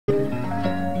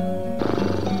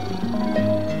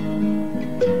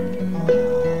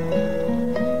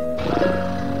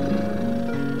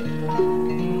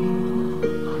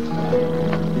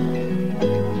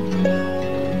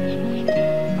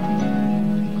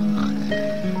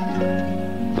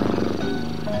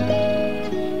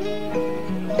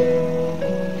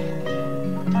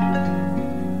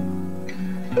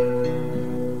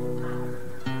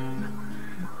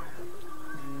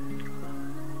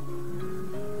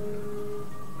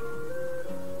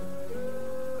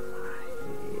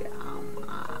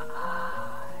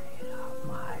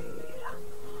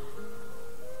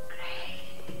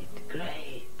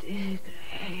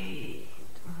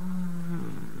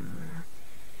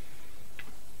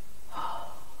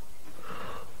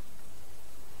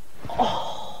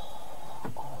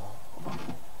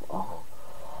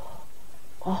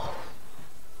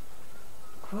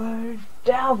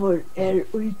Vever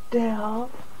ute.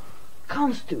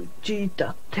 Kanst du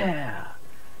gita te?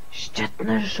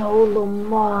 Stjärnor, sol och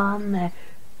måne.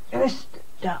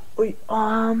 Östa och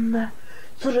ane.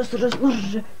 Surre, surre,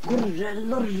 snurre, gurre,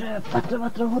 lorre, vatra,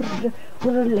 vatra, horre,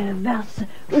 horre, väse,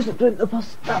 rusegrunn och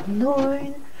pasta,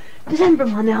 noin. December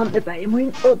man är Hanneberg,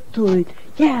 mun och tøyd.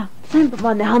 Ja, december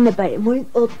man är Hanneberg, mun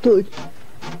och tøyd.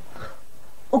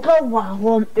 Och Glóa,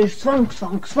 hon svang,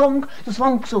 svang, svang, så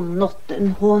svang som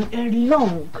natten, hon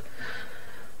lång.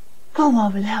 Glóa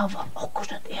vill hava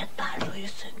akkurat att äta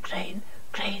rysengrein,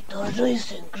 greit och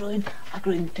rysengrein, a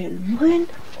grøn till mun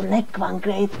och nekvan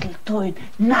greit till tøyd.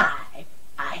 Nej.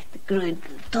 Ett grönt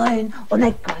till tøyn och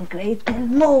nekvan greit till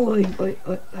mun. Oj,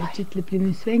 kittlet blir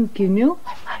nu svänker nu. Ja,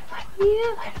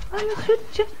 vad är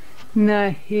det?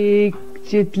 Nej,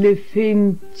 kittlet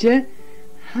finche.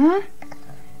 Ha?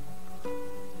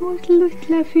 Mot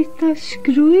lilla fitta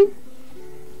skruin.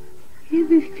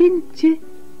 Vi finche.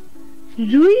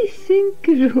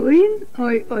 Rysengruin.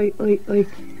 Oj.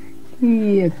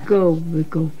 Ja,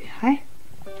 gå. Hej.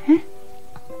 Ja.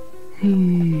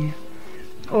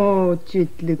 Åh,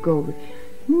 kittlet går.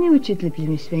 Nu kittlet blir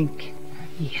nu svänk.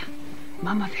 Ja,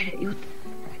 mamma färre ut.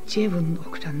 Djevun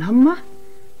okta namma.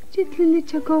 Kittlet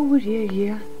lite går här,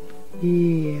 ja.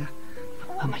 Ja.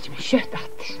 Mamma kommer kött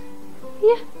att.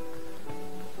 Ja.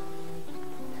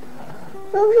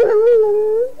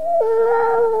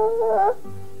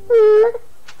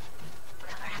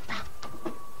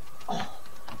 Åh,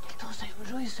 det tar sig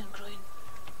rysengrein.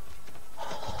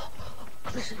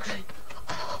 Rysengrein.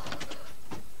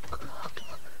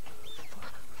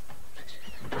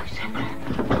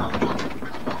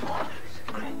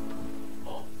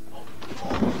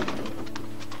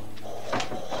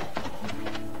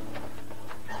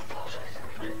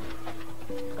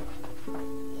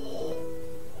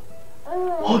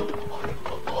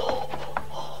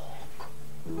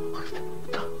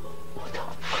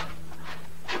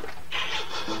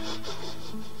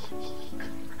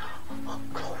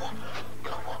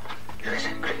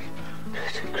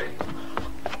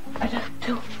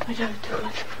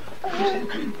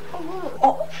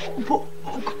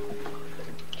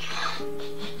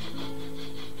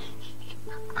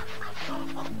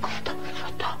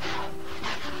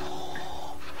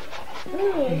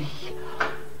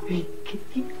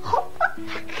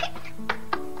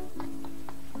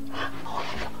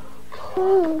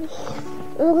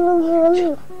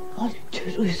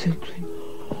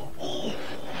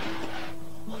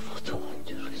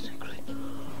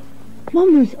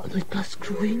 Mamma is altijd pas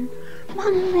screwing.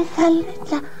 Mamma is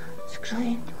altijd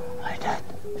screwing. Waar dat?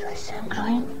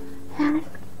 Rysengrein.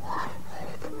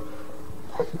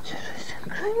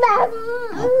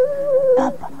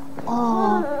 Papa.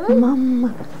 Oh, mamma.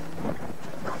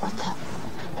 Wat dan?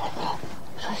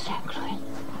 Rysengrein.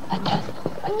 Wat dan?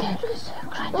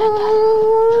 Rysengrein.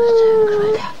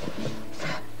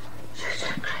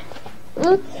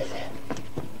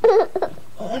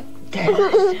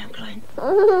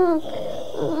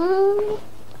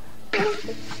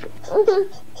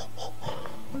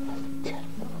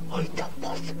 Oj,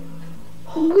 tappas.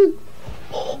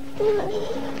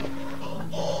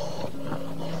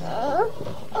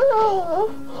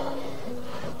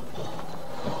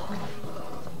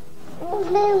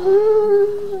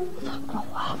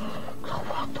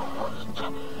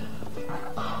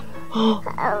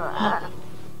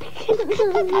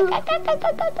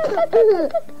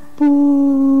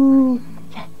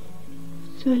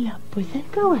 Sulla på sig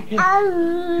gå. Ikva.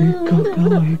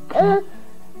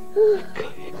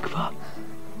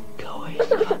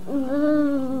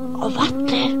 Och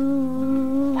vatten.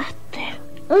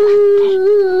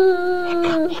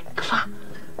 Ikva.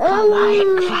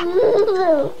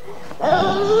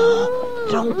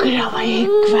 Dronker av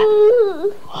ikva.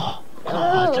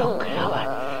 Dronker av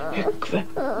ikva.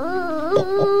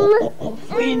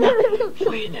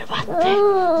 Fine vatten.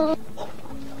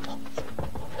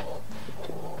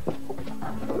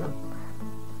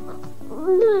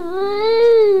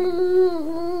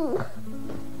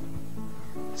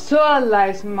 Så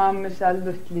lais mamma sa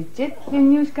luttligt.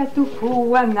 Nu ska du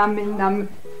få namn.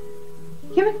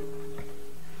 Ja, men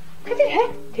vad är det här?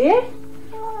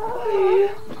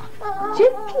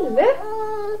 Kittle.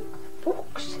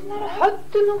 Boxarna och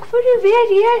hötten och för det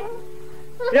här.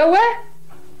 Roa?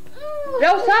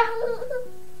 Rosa?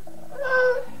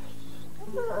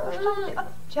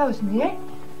 Tjaus ner.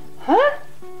 Ha?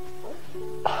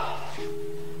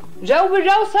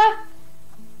 Rosa?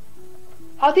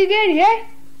 Har du varit här?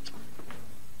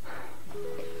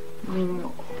 Men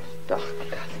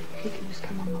stackare. Nu ska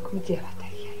mamma komma till dig.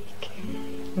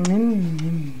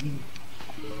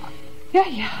 Ja.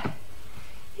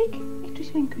 Gick du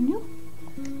svenker nu.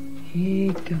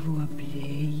 Ikke hvor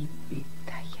blei,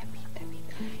 bitta.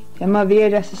 Det må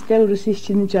være så store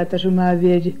sikkene tjater som har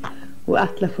vært og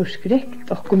atla forskrekt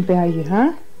okkom bægi,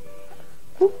 ha?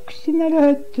 Buksin er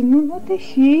høtten, og det er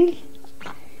skil.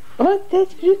 Og det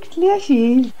er fruktlige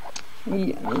skil.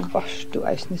 Ja, nå varst du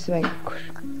eisne svenker.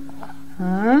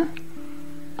 Ha?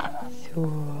 Så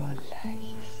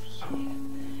leis, ja.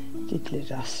 Det blir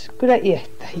raskere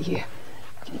eta, ja.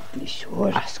 Det blir så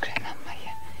raskere namma,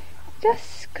 ja.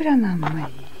 Raskere namma,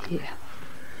 ja. Ja.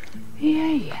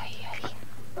 Ja,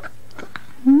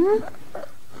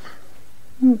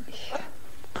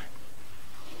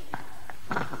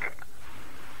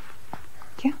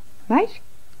 mer?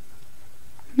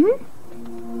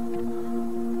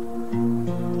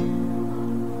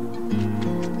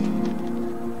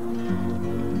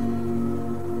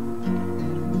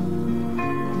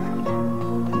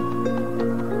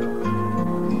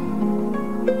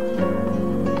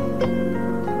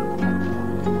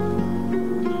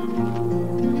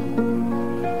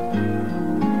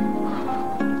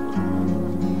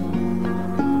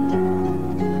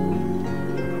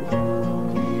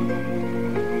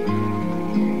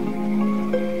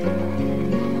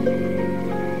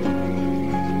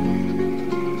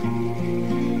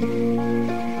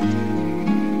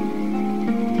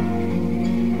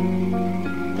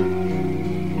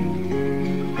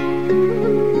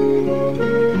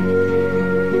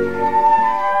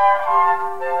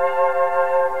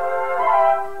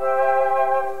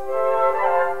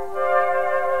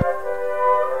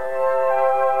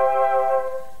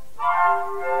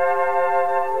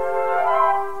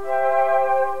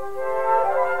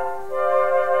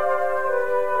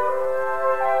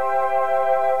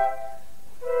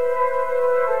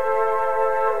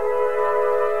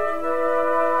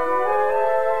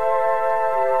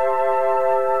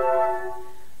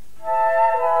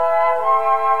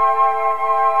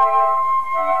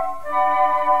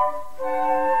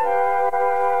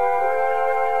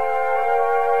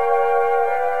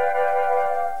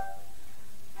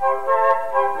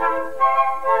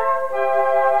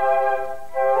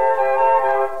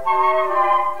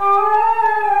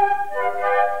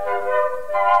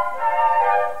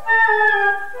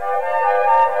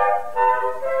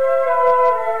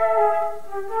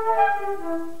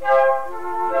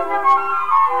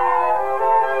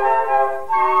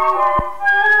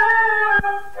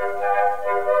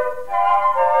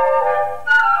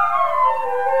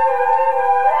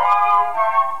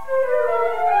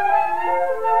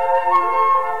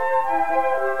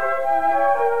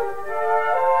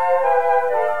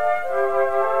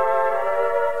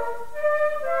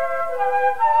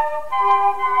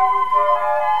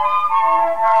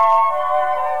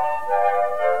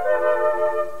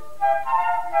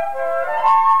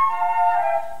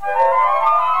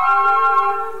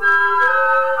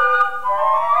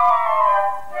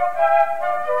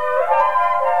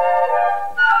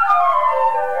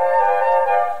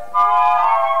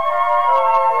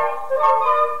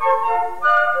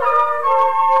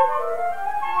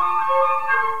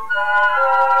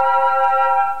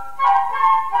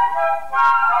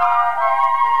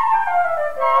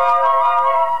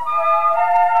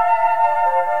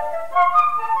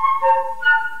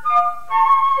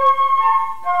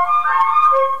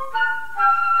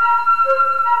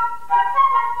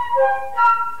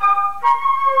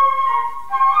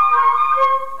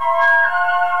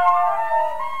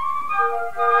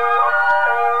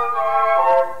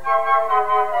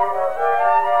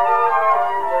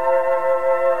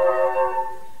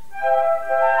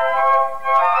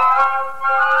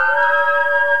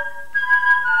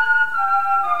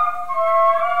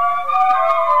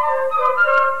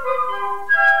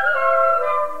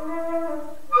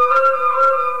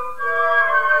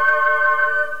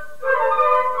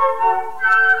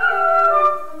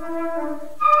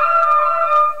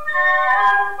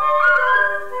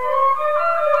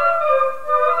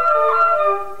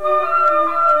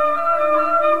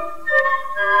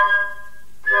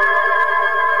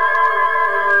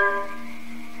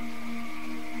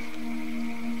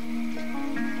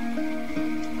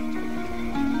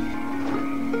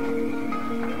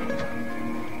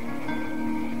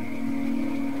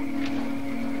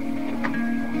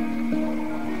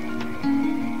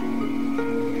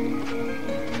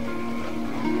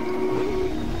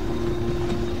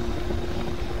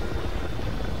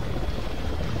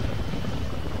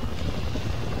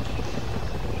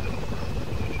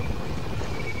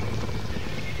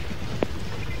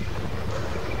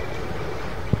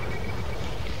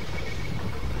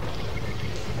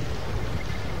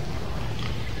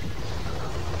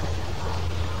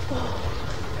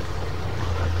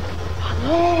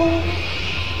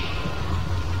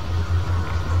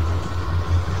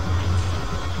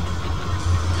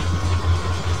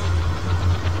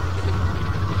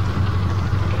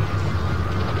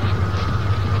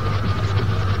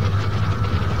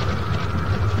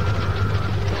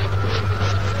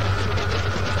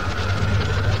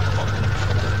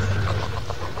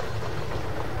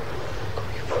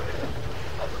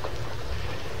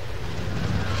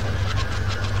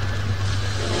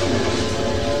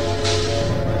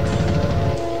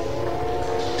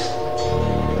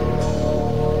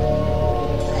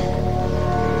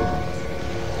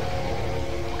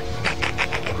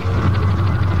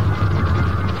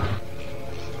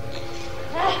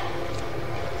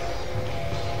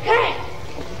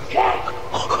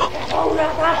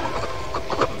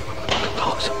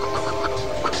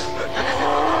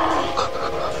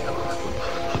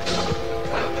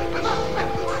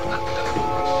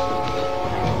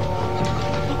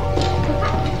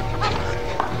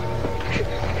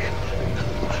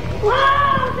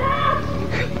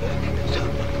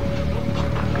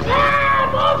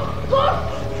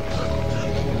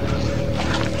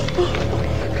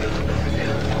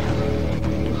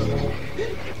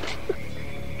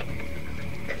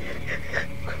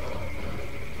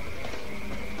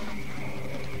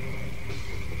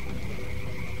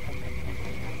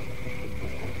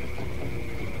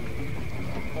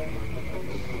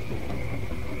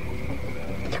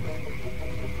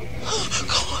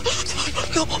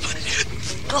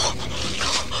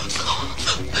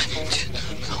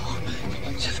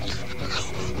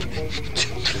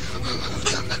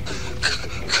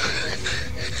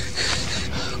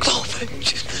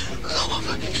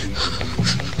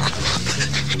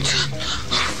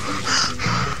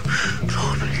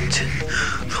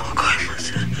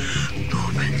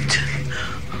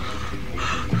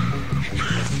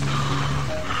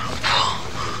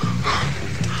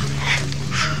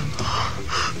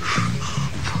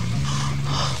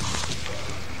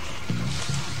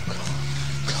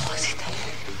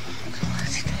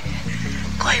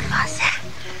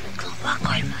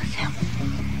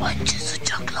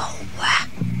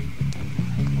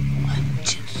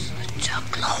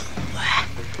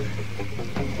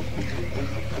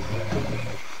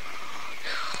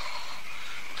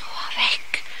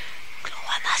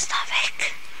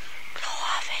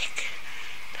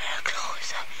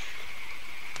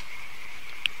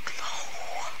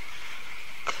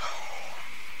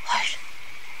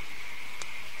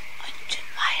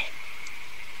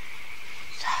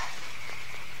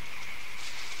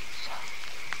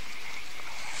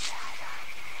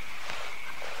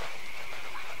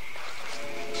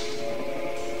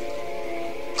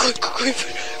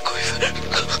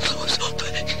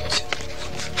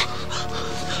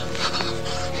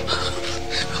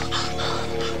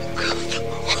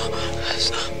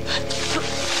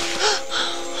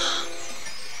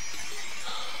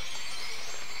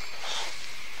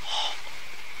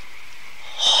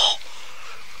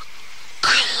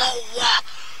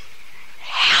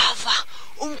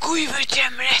 Kuiver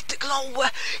kommer efter Glóa.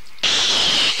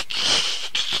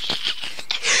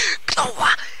 Glóa.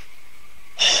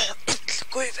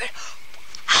 Kuiver.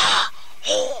 Haja.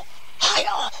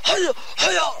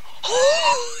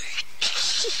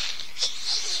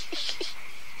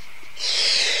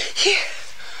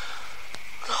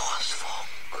 Glóas fång.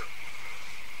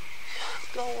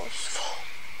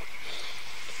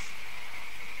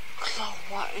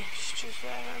 Glóa önskar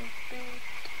sig en bit.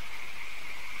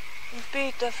 En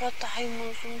bit av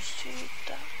daimon som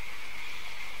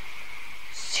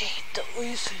Sita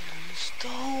i sin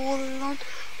stolen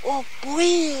och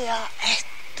boja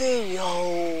efter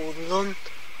jolen.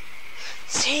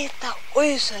 Sita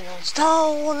i sin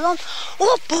stolen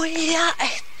och boja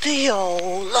efter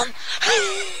jolen.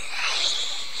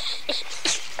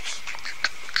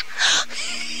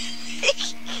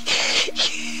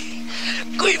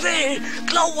 Kuiver,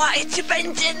 Glóa inte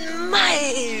bänken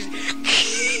mer.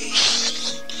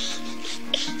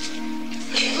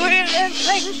 Kuiveren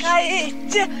vänka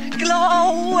inte,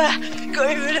 Glóa.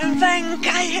 Kuiveren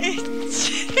vänka inte,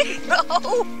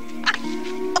 Glóa.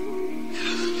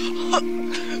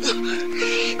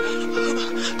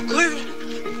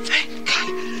 Kuiveren vänka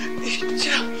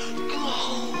inte,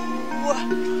 Glóa.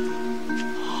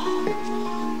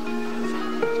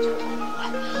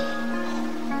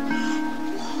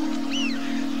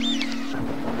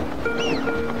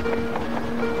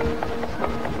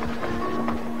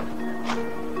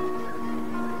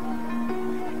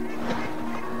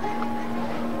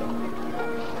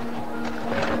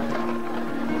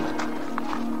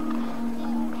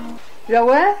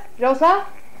 Rosa,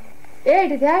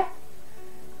 det där?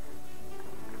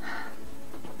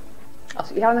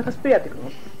 Alltså, jag har något sprit till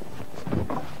nu.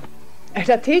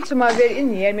 Det tid som har varit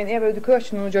inne här, men jag var ute i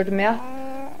köken och gjorde med.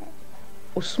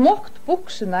 Och smokt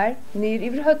bukserna ner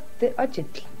över höften av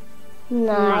Gittla.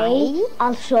 Nej,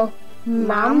 alltså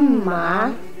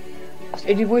mamma. Alltså,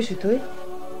 är det vårt du?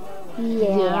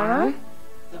 Ja.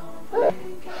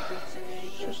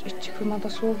 Så inte hur man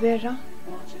så vara.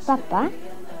 Pappa?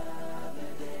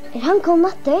 Han kom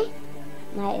matte?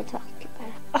 Nej, jag tror inte bara.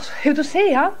 Alltså, hur du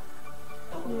säger han?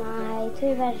 Nej,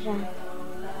 tyvärr.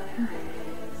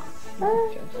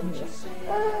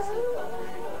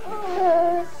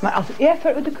 Men alltså, jag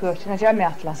får ut i köken att jag är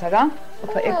mätlasare. Och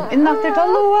då jag kom in att det tar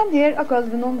lån här av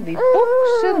gulven vid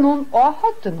buksen och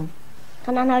hatten.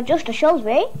 Kan han ha just det själv?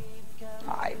 Nej,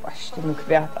 vars det nog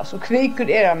kvärt. Alltså, kvikur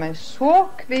är han, men så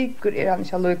kvikur är han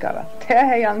inte lyckad. Det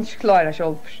har han inte klarat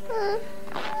själv.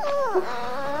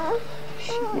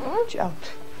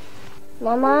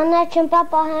 Mamma, när kommer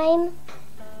pappa hem?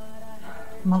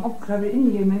 Man uppgraver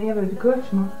in i men jag var ute i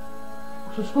köken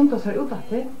och så skundar sig ut att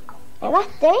det. En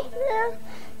vatter?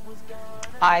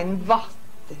 En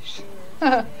vatter.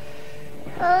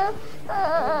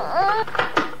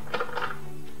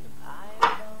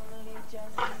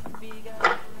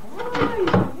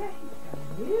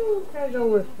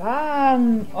 Oj,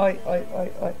 fan. Oj.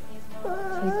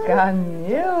 Kan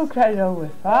ju klara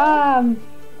fan.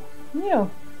 Jo.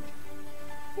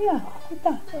 Ja,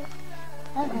 titta.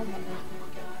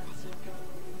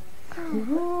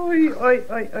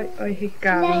 Oj,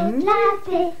 hickan. Lägla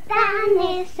tittan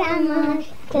i samman.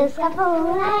 Du ska få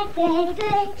grej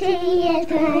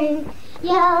till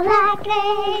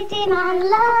Jólagrej i man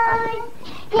loj.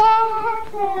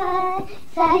 Jätter,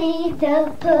 säg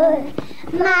tuppur.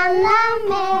 Malla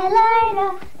melar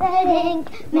ring.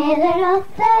 Melar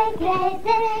grej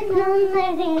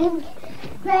nummer.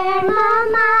 Where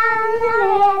mamma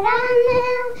lera nu.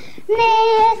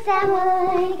 Nesa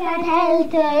mörkar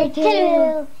helter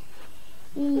till.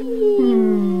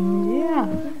 Ja,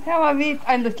 här var vi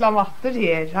en liten vatter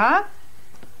här, ha?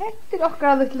 Efter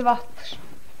okkara liten vatter.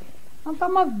 Man tar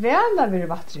man väl av er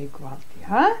vatter i alltid,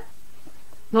 ha?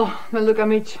 Nå, men lukka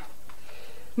mycket.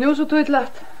 Nu så tog det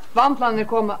att vannplaner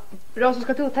komma. Bra, så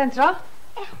ska du täntra?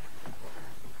 Ja.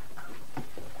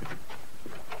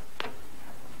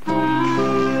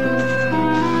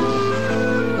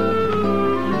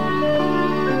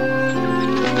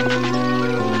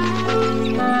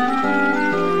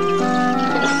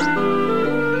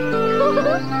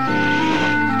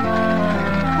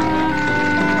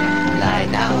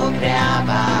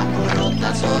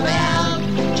 Så väl,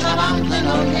 ta vantlen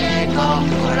och nergång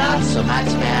och allt som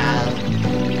ett spel.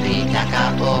 Vi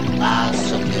tackar upp allt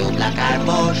som du blackar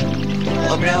bort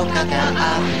och bråkar till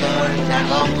aftor där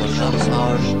gånger som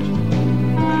smörst.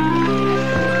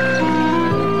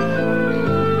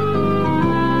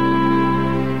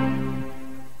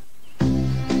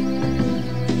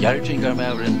 Gjergingar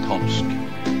med en tomsk.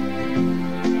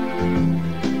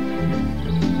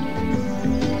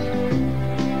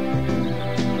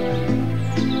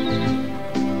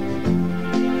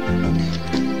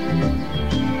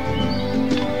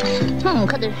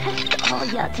 Kan det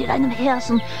helt ja till en här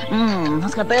som han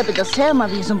ska börja bygga samma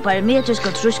vi som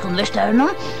parametriska truskonvertörerna.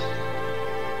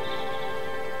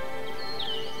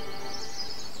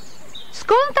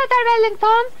 Skonta där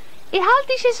Wellington. I halt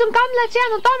inte som gamla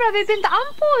tjän och damer vi binda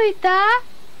an på ute.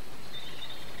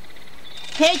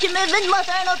 Hej med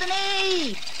vindmotorn åt den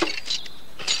i.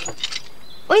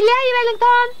 Och i läge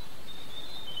Wellington.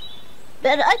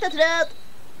 Bara ett träd.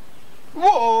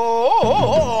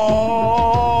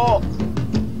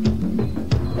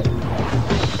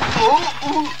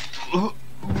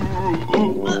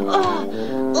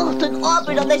 Den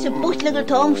avbryter dessa botliga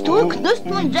Toms. Du knust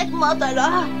min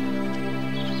dräckmatare.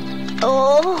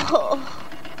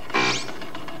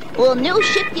 Och nu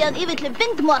skiftar jag över till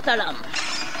vindmataren.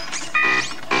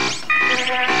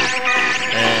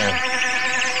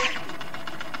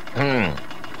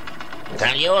 Det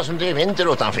är jag som det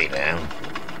vinter utanför.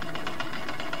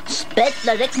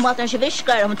 Spettlar räckmataren sig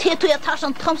viskar. Om det tog jag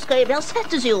Tarzan Tomskar i brand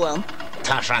sätter sig Johan.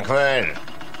 Tarzan kväll.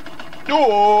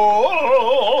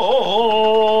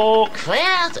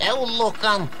 Kvärt är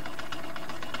luckan.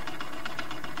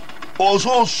 Och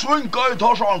så svinkar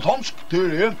Tarzan Tomsk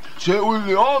till en. Se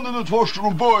Willianen först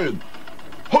från början.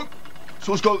 Hej,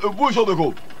 så ska jag visa dig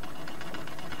upp.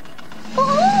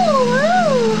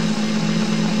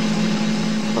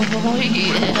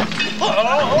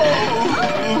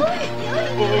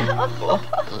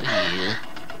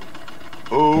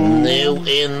 Nu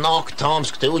är nog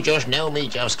Tomsk, du just know me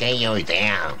just ska i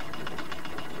det.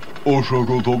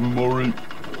 Orsaka Tommy Murray.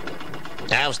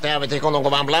 Avstävet till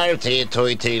någon vamblar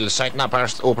till säkna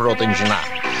past uppråtningarna.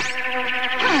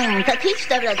 Det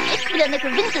tillstävlar att äcklen är på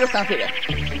vinter utanför det.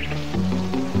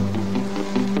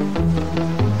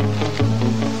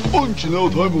 Ongen av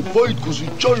time och bajt kus i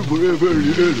charver är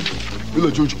väldigt ärligt. Vill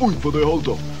jag just ut på det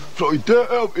halta. Från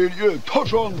det av är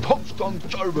Tarzan Tomskan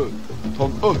charver.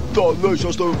 Han ötta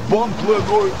lösaste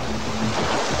vantläggor.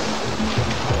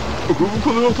 Och hur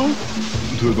kan jag ta?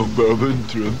 Det är nog bara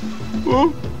vintern.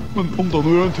 Men om det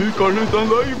nu är en tikar lite en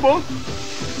lejman.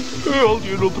 Det är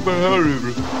alltid något med här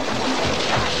över.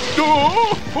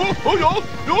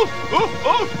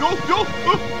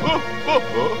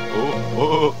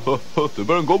 Det är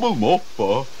bara en gammal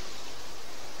moppa.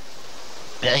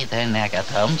 Är det en äga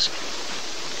Tomsk?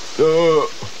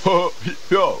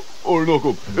 Ja, och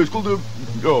något. Jag skulle,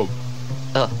 ja.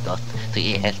 Gott.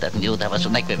 Det är helt att nu det var så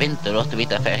mycket vinter och vi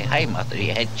tar färg heimat i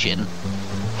hedgen.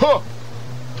 Ha!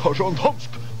 Tarzan Tomsk,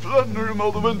 flänner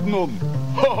med vinden om.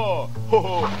 Ha!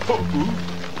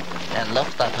 Den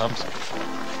loftar Tomsk.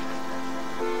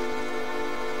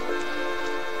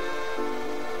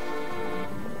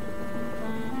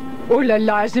 Ola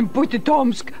Larsen putte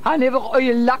Tomsk. Han har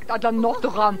öjelagt alla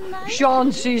notteran.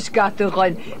 Chansi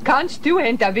skatteren. Kanst du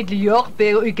hämta vid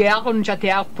jordbär i gärn så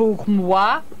där pour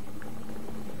moi?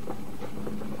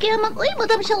 Kan man oj mot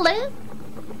dem själv?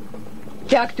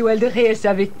 Det aktuella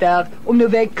resa vittar om nu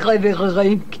vägkräver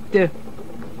ränkte.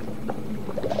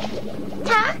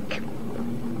 Tack.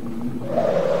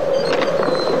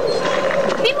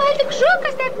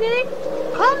 Lukas, Stefni.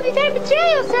 Kom, vi tar betræ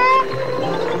oss.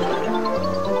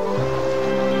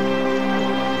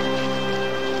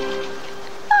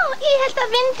 Jeg helt av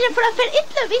vinteren for at for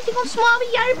ytla vet ikke om små av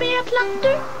jarbæra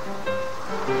planter.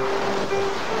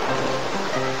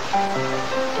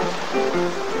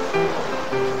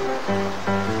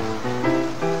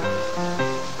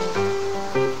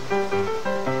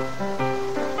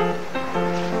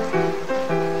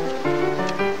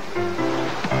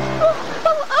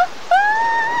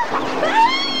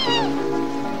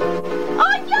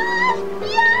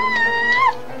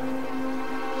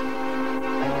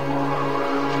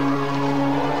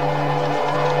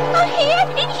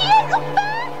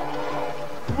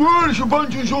 Ikke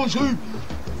banken sånn si.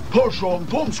 Parsan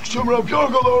Tomsk kommer av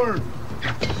Jólakalendari.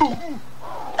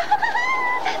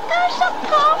 Parsan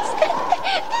Tomsk,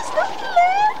 det står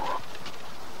klart.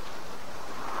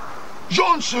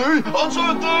 Sånn si, han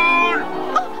søter!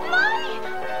 Nei!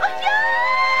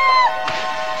 Hjelp!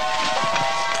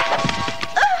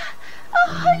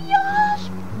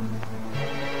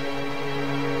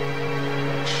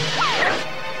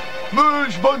 Men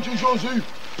ikke banken sånn si.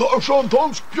 Parsan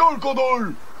Tomsk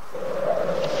Jólakalendari.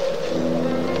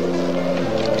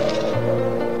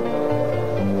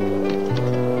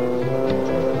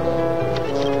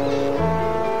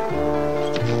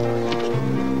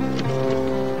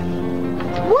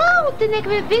 Den er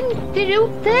ved vinter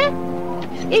ute.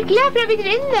 Jeg gleder for at vi er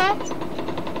inne.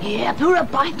 Ja, pura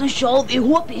beit og sjål. Jeg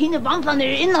håper henne vandlene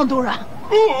er innan, Dora.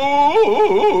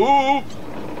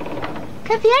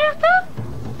 Hva fjør da?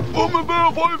 Om vi bare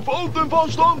får falt den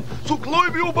fastan, så kløy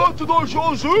vi opp etter deg,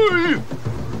 sånn si.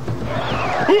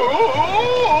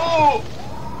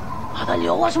 Det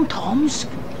låa som Tomsk.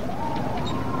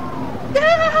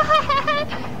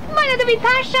 Mener du vi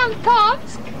tar som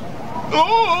Tomsk?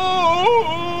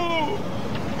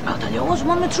 Det låa som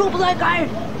han med trobeleikar.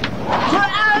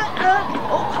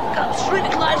 Strøyne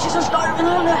klarer ikke så starven.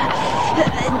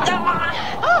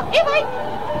 Jeg vet.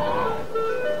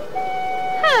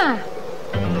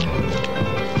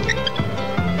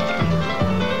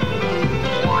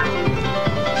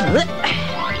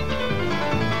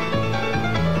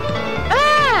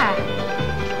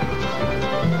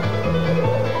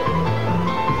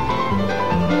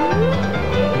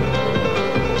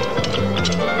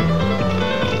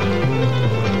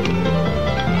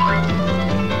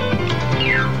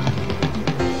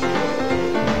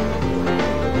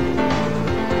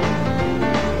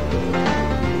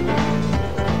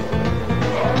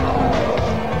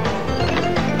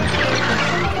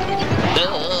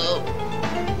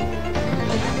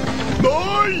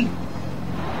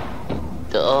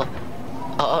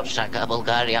 Orsaka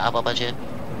Bulgaria, Ababaji.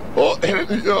 Ja, det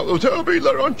er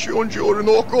bilar ikke og gjør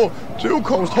noe. Du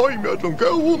komst hjem med den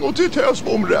gåen og til det som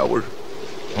områder.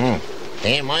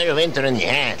 Det er mer vinter enn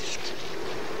helt.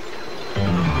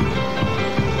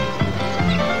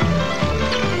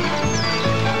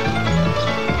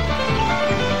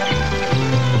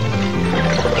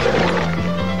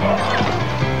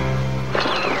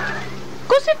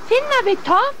 Hvordan finner vi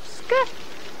Tomsk?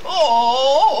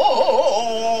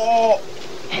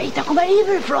 Hei, det kommer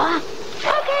iverfra.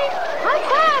 Ok, ha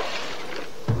takk.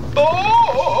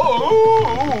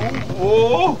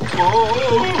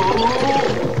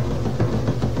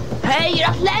 Hei, gjør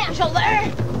at leien, Kjolder.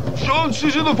 Sånn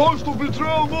sier det fast opp i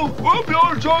trærne.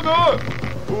 Bjørkjane!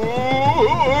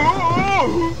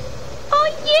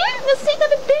 Ja, nå sitter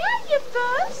vi berget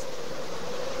først.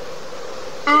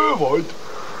 Jeg vet.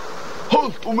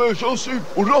 Halt om jeg kjansi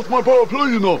og rett meg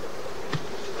parapløyene.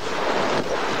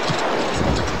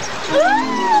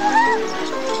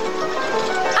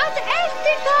 At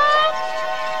etter, Tom!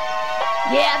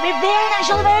 Ja, vi ber deg,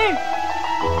 Kjolder.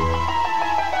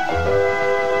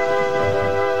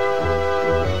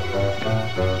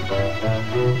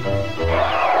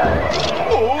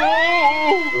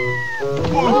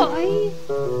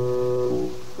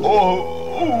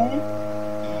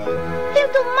 Det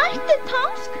du mørte,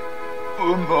 Tomsk?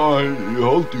 Nei, jeg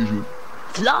halte ikke.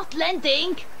 Flott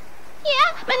landing. Ja,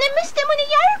 men jeg mistet mine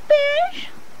hjelper.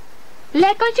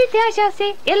 Legg ikke til, Kjassi.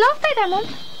 Jeg lovte deg dem.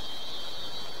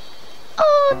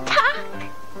 Takk.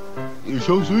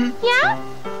 Kjansi? Ja?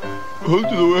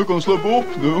 Hørte du jeg kan slappe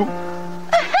opp nå?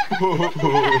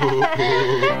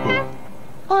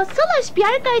 Og så la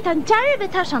Bjarga i den djerve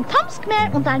tar som Tomsk mer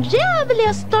og den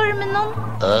rævelige stormen om.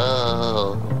 Det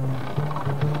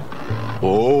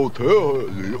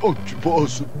er ikke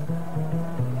passe.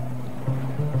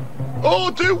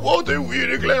 Du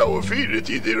er glad og fire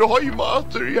tider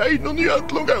heimater i en og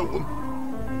nyhet langaven.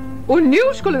 Og nå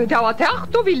skulle vi ta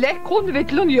tært og vi lekker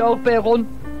vittlen gjørbæren.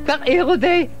 Hva er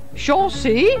det?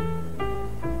 Kjansi?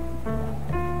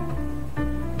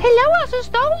 Hello, altså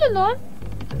stolen nån.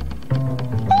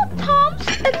 Og Toms,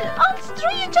 alt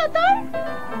strøyen der.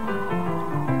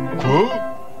 Hva?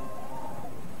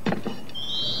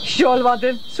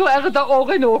 Sjølvande, så det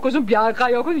også noe som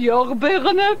bjerger og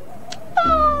jordbærene.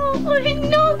 Og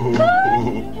noe.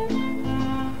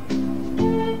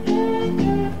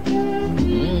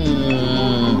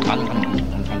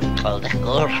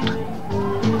 Lekkert.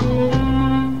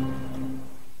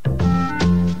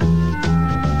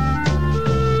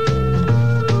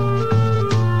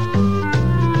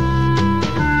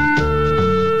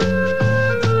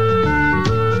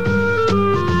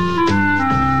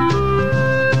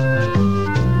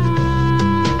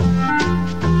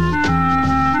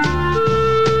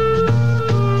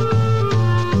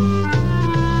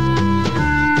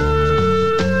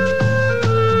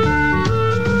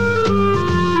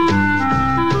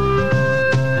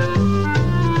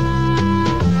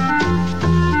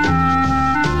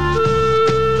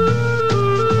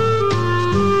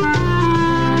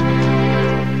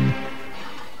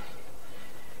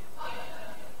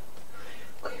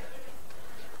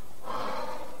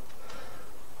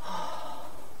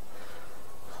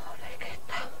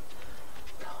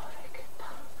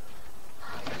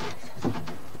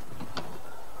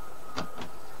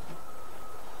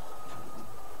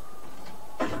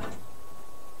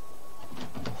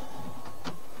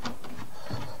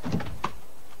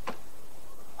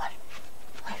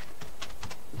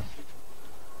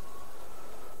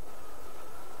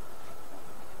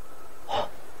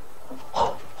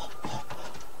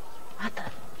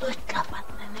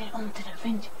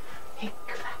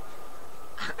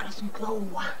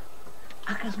 Glóa.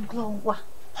 Akkurat som Glóa.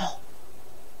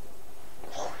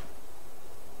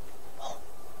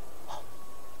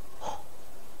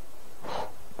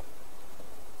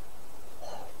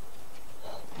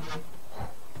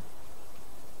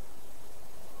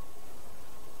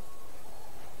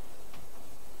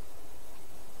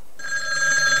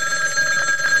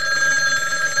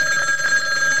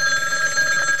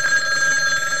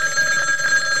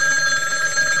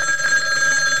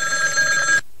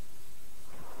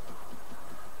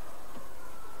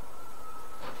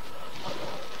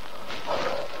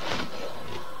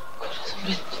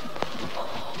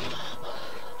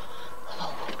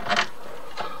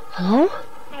 Hallo?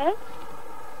 Hej.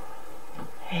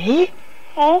 Hej.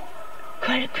 Hej.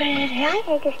 Hva er det her?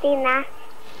 Hej, Kristina.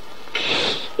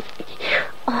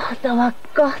 Det var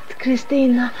godt,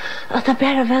 Kristina, at det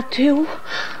bare var to.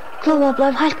 Glóa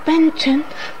blev helt bensjen.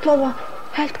 Glóa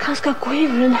helt kanskje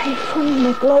gøyveren hei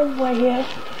funnet Glóa her.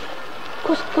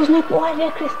 Hvordan er år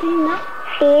her, Kristina?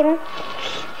 5.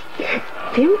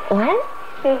 5 år?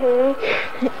 Mhm.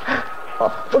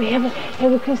 Og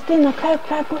hever Kristina,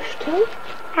 hva bors du?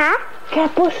 Hæ? Hva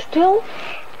bors du?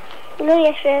 Nu er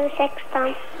jeg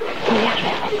 16. Nu er jeg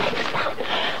 16.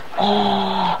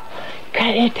 Hva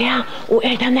er det? Og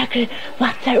er det nekker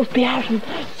vatter oppi her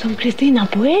som Kristina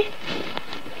bor i?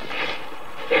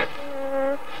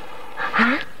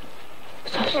 Hæ?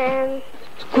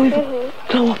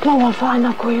 Glóa sa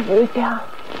en gøyver ut her.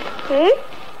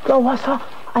 Glóa sa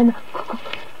en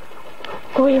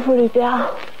gøyver ut her.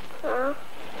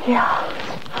 Ja.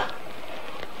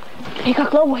 Jeg har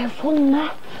Glóa har funnet.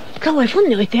 Glóa har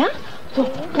funnet ut her. Så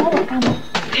Glóa kan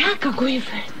teka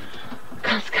gøyver.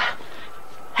 Kanskje.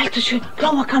 Helt og slett,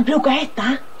 Glóa kan bruka hetta.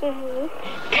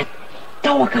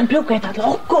 Glóa kan bruka hetta til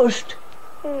okkurst.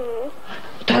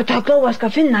 Da Glóa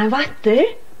skal finna en vatter.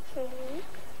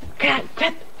 Hva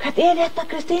er detta,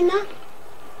 Kristina?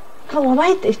 Glóa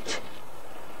veit ikke.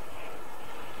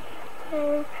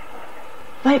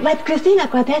 Vet Kristina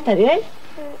hva detta er?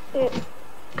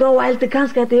 Glóa heldur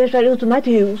kanskje at det er så ut som et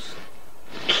hus.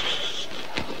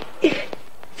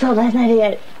 Så det er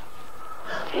det.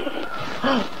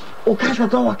 Og kanskje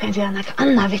Glóa kan gjøre noe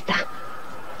annet vitt.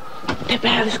 Det er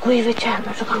bare hvis Guive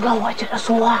kommer, så kan Glóa gjøre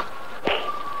så.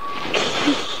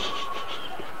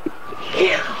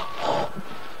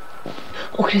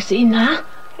 Og Kristina,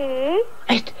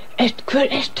 hver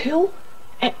er du?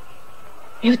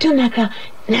 Er du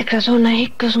nekra sånne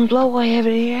hikker som Glóa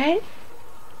hever i her?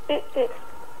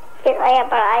 Det var jeg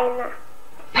bare ena.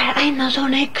 Bare ena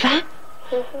sånne hikker?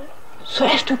 Så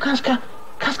er du kanskje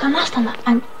nesten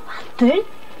en vatter?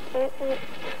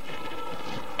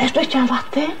 Er du ikke en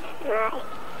vatter? Nei.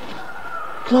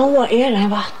 Glóa er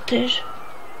en vatter.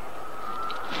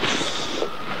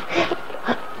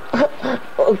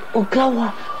 Og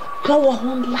Glóa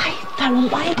hon leitar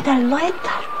etter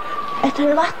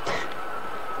en vatter.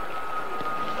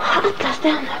 Alla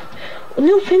stedene. Og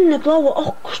nu finner Glóa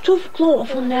okkur Glóa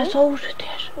funnet jeg såret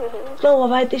der. Glóa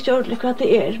vet ikke ordentlig hva det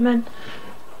er,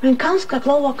 men kanskje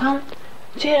Glóa kan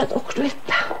gjøre at okkur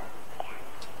vitt.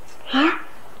 Ja?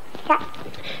 Ja.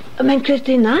 Men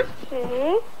Kristina,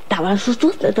 Mhm. det var så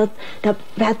stort at det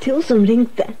var til som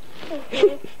ringte.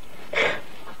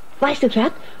 Veist du hva?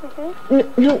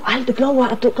 Nu er det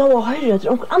Glóa at du Glóa høyre etter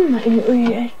onkel Anna inn i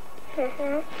øyer.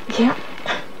 Ja.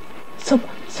 Så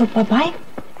bye bye.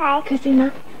 Bye. Kristina.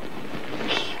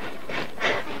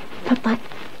 Bye bye.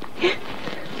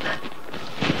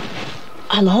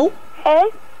 Hallo? Hej.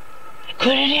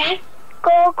 Hvor er det her?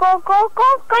 God morgen.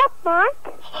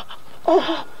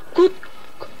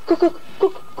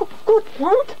 God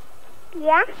morgen.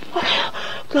 Ja.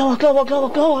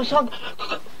 Glóa, så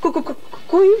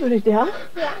god ivrigt, ja?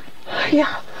 Ja. Ja.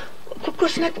 Hvor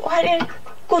snakk var det?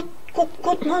 God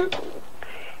morgen.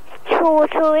 Tror.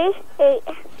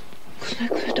 Hvor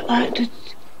snakk var det?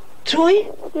 Tror?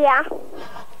 Ja.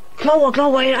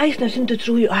 Glóa er eisne som du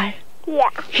tror er. Ja.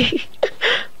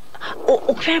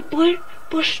 Og hver bor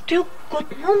du, god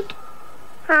morgen?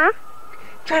 Ha?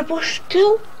 Hver bor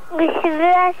du? Hvis vi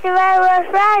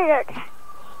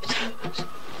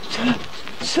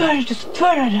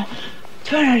svarer.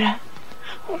 Tvørere.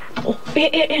 Og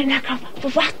er nekka på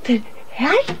vatter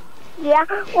her? Ja,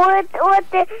 og to,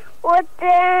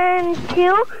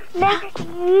 men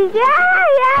ja,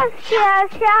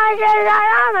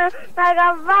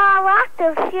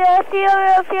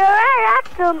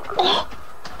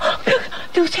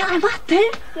 Du ser vatter?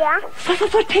 Ja.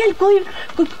 Fortell,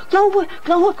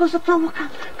 Glóa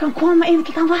kan komme inn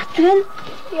til den vatteren.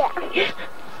 Ja.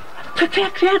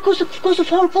 Hvordan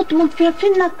får godt man for å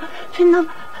finne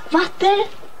vatter?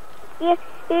 Jeg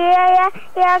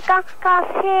kan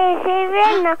se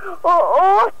venner og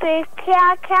åpne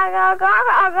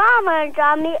kammeren.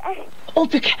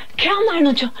 Oppi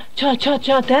kammeren tja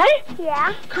der? Ja.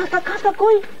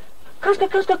 Kanskje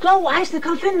Glóa eisne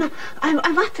kan finne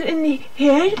en vatter inni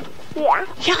her? Ja.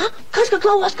 Ja, kanskje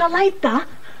Glóa skal leita?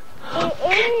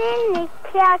 Inni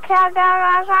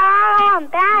kammeren.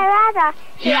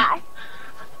 Ja.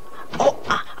 Og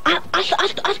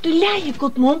alt i leie,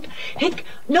 Gudmund.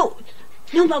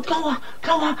 Nu må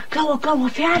Glóa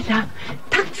fjerde.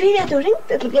 Takk for at du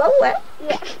ringte til Glóa.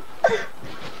 Ja.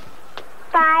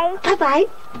 Bye. Bye.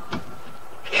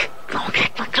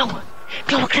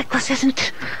 Glóa krekva seg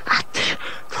sent.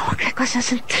 Glóa krekva seg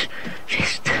sent.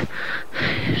 Fyrst.